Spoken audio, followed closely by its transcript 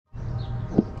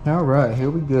All right,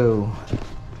 here we go.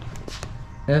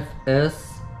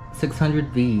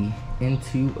 FS600V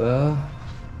into a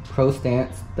Pro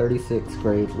Stance 36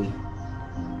 Gravely.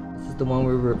 This is the one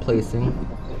we're replacing.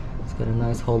 It's got a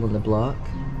nice hole in the block.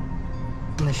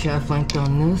 And the shaft length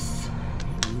on this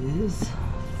is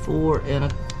 4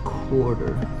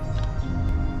 1/4.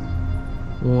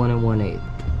 1 1/8.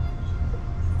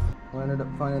 I ended up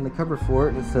finding the cover for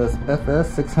it. It says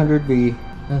FS600V,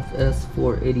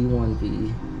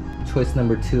 FS481V. Choice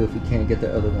number 2 if you can't get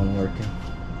the other one working.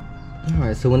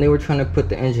 Alright, so when they were trying to put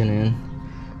the engine in,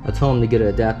 I told them to get an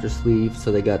adapter sleeve,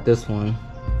 so they got this one.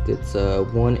 It's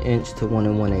 1 inch to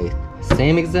 1 1/8.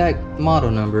 Same exact model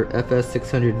number,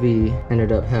 FS600V,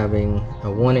 ended up having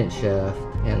a 1 inch shaft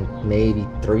and maybe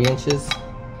 3 inches.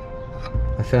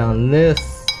 I found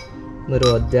this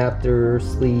little adapter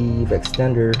sleeve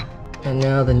extender, and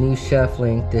now the new shaft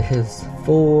length is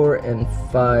 4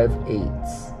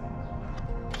 5/8.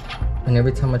 And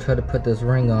every time I try to put this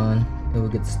ring on, it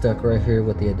would get stuck right here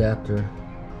with the adapter.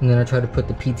 And then I try to put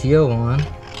the PTO on,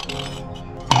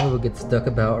 and it would get stuck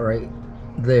about right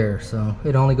there. So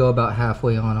it'd only go about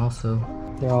halfway on also.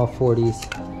 They're all 40s.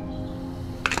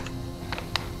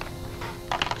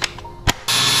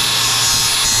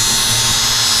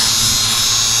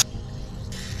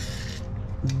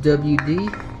 WD,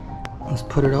 let's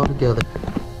put it all together.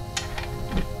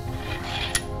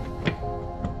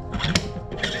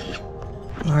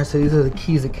 Alright, so these are the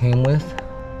keys it came with.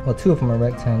 Well, 2 of them are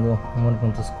rectangle and 1 of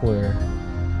them's a square.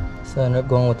 So I ended up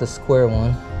going with the square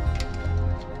one.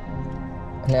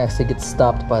 And it actually gets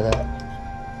stopped by that.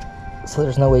 So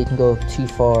there's no way you can go too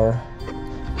far.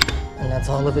 And that's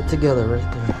all of it together right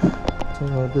there.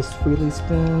 So this freely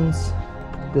spins.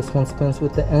 This one spins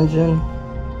with the engine.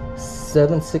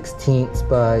 7/16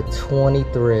 by 20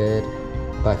 thread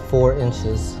by 4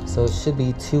 inches. So it should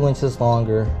be 2 inches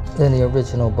longer than the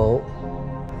original bolt.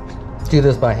 Do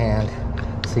this by hand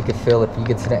so you can feel if you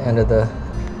get to the end of the,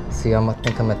 see, I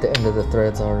think I'm at the end of the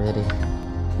threads already.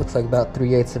 Looks like about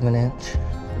 3/8 of an inch.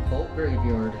 The bolt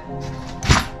graveyard.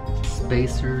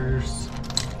 Spacers.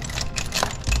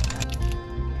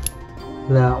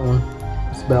 That one.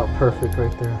 It's about perfect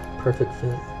right there. Perfect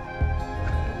fit.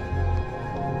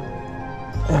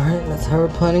 Alright, that's how we're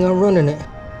planning on running it.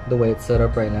 The way it's set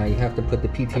up right now, you have to put the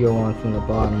PTO on from the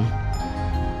bottom,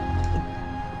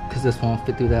 because this won't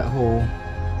fit through that hole.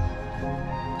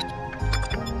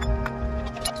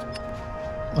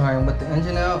 Alright, and with the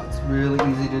engine out, it's really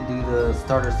easy to do the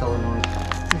starter solenoid.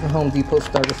 It's a Home Depot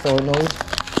starter solenoid.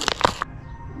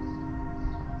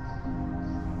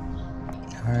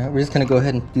 Alright, we're just going to go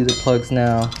ahead and do the plugs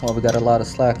now while we got a lot of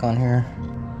slack on here.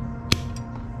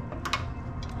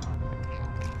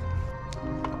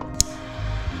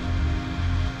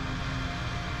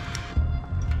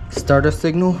 Starter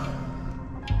signal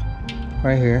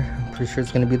right here. I'm pretty sure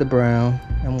it's going to be the brown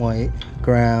and white.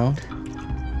 Ground.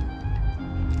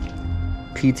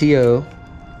 PTO.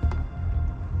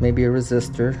 Maybe a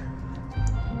resistor.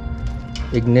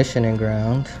 Ignition and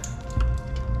ground.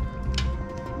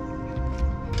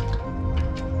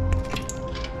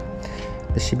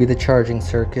 This should be the charging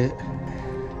circuit.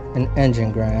 An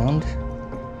engine ground.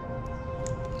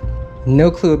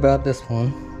 No clue about this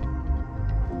one,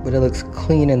 but it looks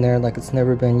clean in there like it's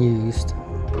never been used.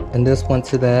 And this went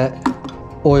to that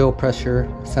oil pressure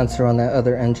sensor on that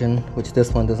other engine, which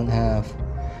this one doesn't have.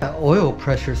 That oil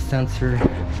pressure sensor,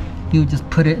 you would just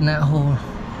put it in that hole.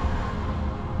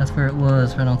 That's where it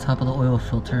was, right on top of the oil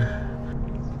filter.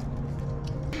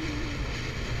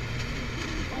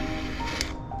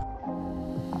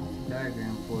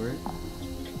 Diagram for it.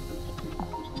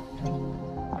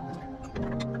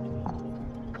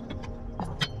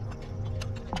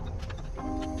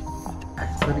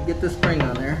 So to get this spring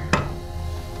on there,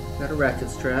 got a ratchet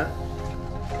strap.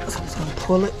 So I'm just gonna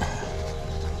pull it.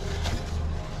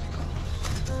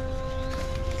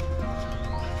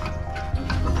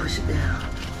 Push it down.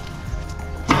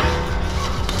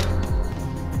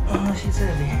 Oh, she's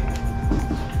heavy.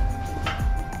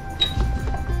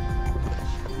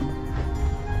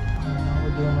 All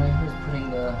we're doing right here is putting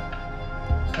the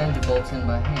engine bolts in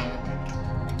by hand.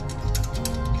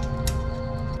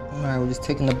 Alright, we're just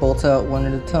taking the bolts out one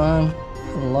at a time,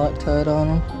 putting Loctite on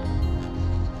them,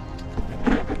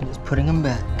 and just putting them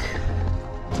back.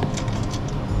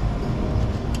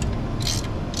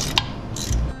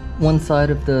 One side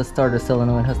of the starter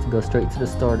solenoid has to go straight to the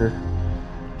starter.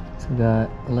 So we got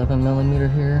 11mm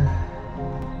here.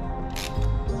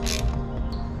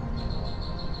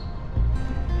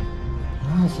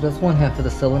 Alright, so that's one half of the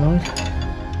solenoid.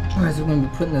 Alright, so we're going to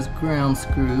be putting this ground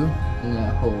screw in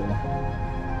that hole.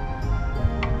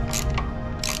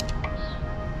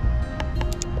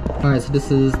 Alright, so this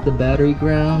is the battery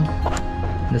ground.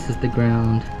 This is the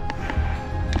ground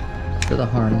for the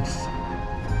harness.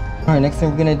 Alright, next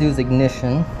thing we're gonna do is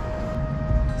ignition.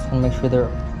 Just wanna make sure they're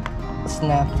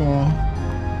snapped in.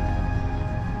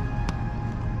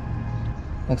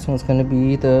 Next one's gonna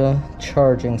be the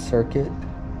charging circuit.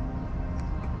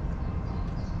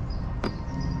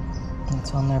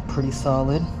 It's on there pretty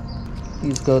solid.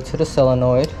 These go to the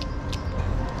solenoid,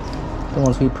 the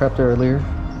ones we prepped earlier.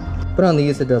 But on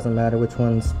these, it doesn't matter which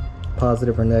one's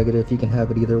positive or negative. You can have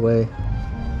it either way.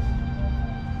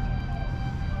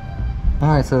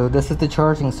 Alright, so this is the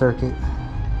charging circuit.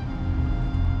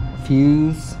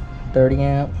 Fuse, 30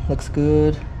 amp, looks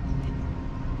good.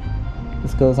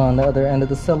 This goes on the other end of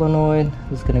the solenoid.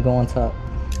 This is gonna go on top.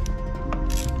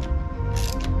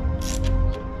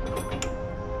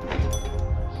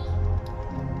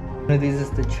 One of these is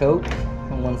the choke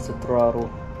and one's the throttle.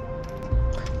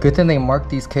 Good thing they marked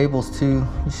these cables too.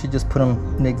 You should just put them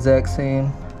in the exact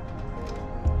same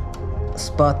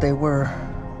spot they were.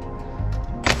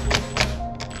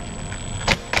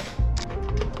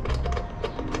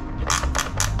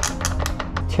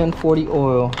 $10.40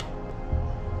 oil.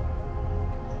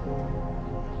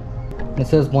 It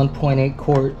says 1.8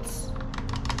 quarts,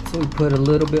 so we put a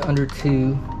little bit under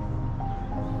 2.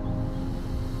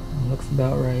 Looks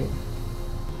about right.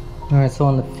 Alright, so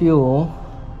on the fuel,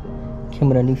 came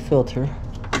with a new filter.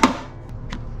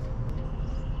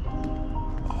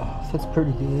 So that's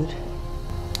pretty good.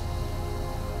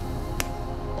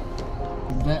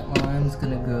 The vent line is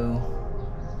gonna go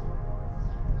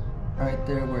right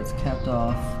there where it's capped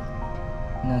off,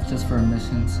 and that's just for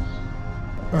emissions.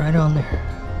 Right on there.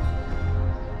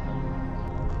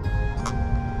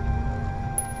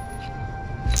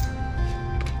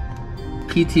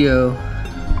 PTO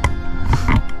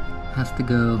has to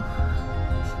go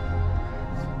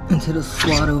into the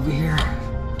slot over here.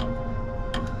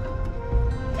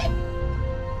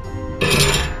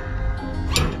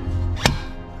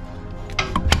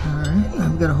 Alright,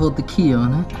 I've got to hold the key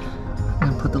on it. I'm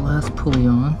going to put the last pulley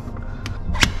on.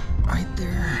 Right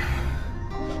there.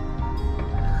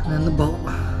 And then the bolt.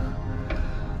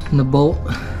 And the bolt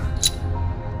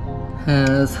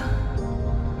has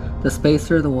the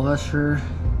spacer, the washer,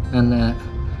 and that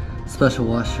special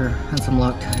washer, and some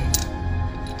Loctite.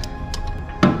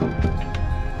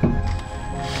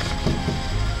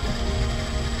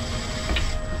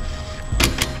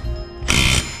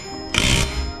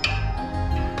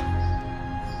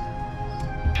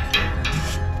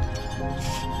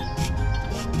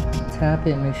 Tap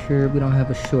it, make sure we don't have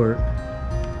a short.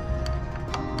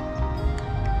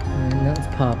 And that's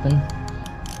popping.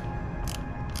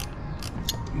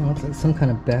 Looks like some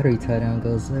kind of battery tie down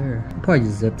goes there. I'll probably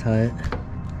just zip tie it.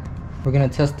 We're gonna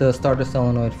test the starter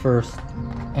solenoid first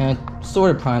and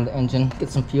sort of prime the engine, get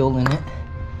some fuel in it.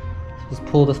 Just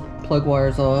pull the plug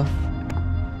wires off.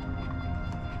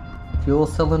 Fuel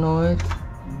solenoid.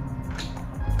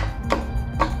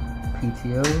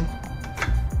 PTO.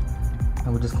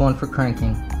 And we're just going for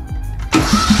cranking.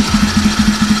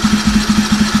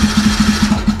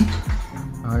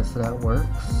 Alright, so that works.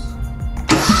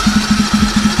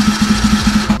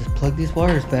 Plug these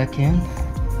wires back in.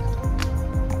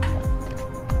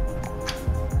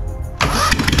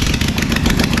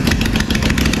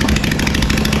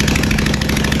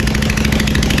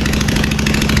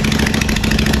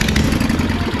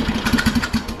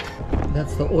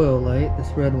 That's the oil light, this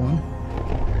red one.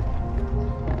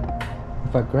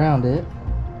 If I ground it,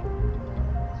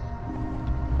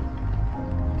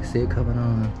 you can see it coming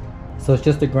on. So it's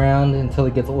just a ground until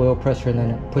it gets oil pressure, and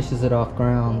then it pushes it off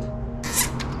ground.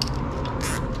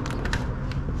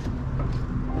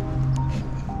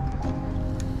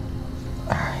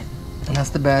 And that's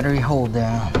the battery hold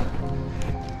down.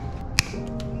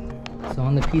 So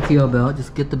on the PTO belt,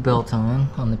 just get the belt on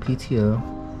the PTO.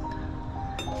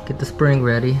 Get the spring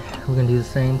ready. We're gonna do the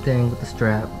same thing with the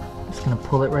strap. Just gonna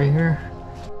pull it right here.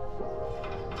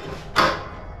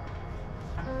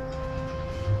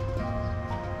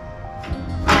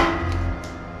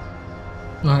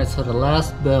 Alright, so the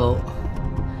last belt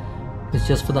is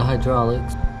just for the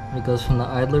hydraulics. It goes from the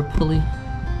idler pulley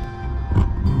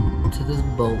to this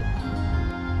bolt.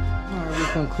 Alright, we're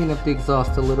just gonna clean up the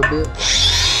exhaust a little bit.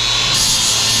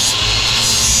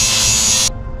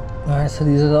 Alright, so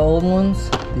these are the old ones.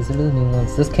 These are the new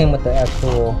ones. This came with the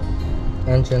actual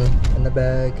engine in the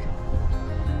bag.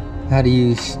 How to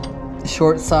use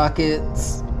short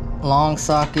sockets, long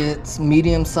sockets,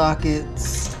 medium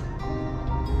sockets.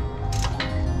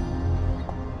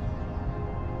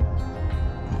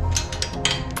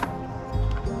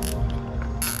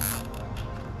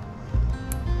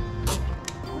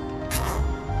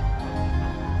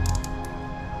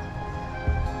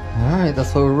 Alright,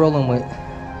 that's what we're rolling with.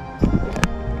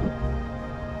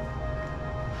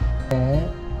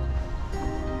 And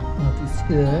if you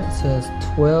see that, it says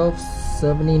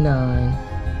 1279.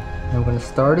 And we're gonna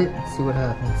start it and see what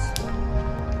happens.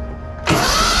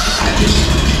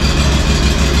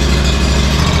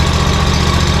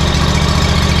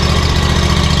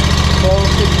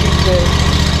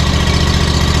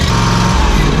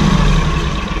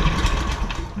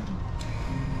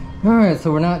 Alright,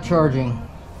 so we're not charging.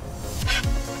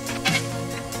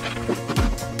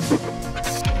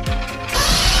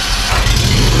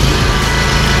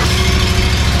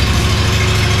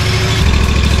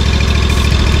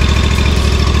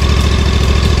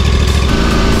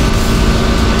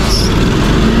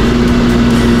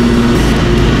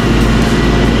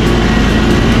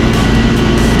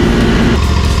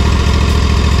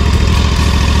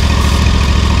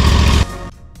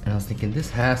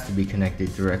 This has to be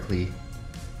connected directly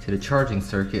to the charging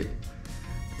circuit.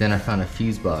 Then I found a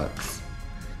fuse box,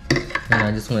 and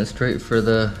I just went straight for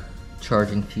the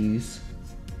charging fuse.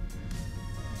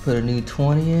 Put a new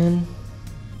 20 in,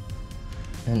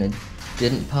 and it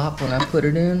didn't pop when I put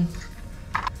it in.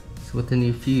 So with the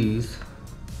new fuse,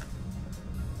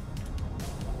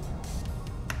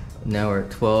 now we're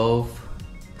at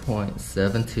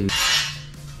 12.72.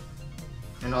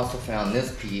 And also found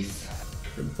this piece.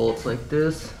 It bolts like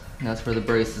this, and that's where the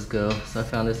braces go. So I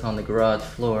found this on the garage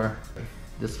floor.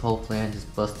 This whole flange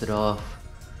just busted off,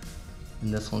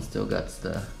 and this one still got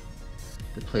the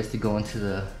place to go into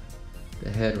the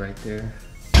head right there.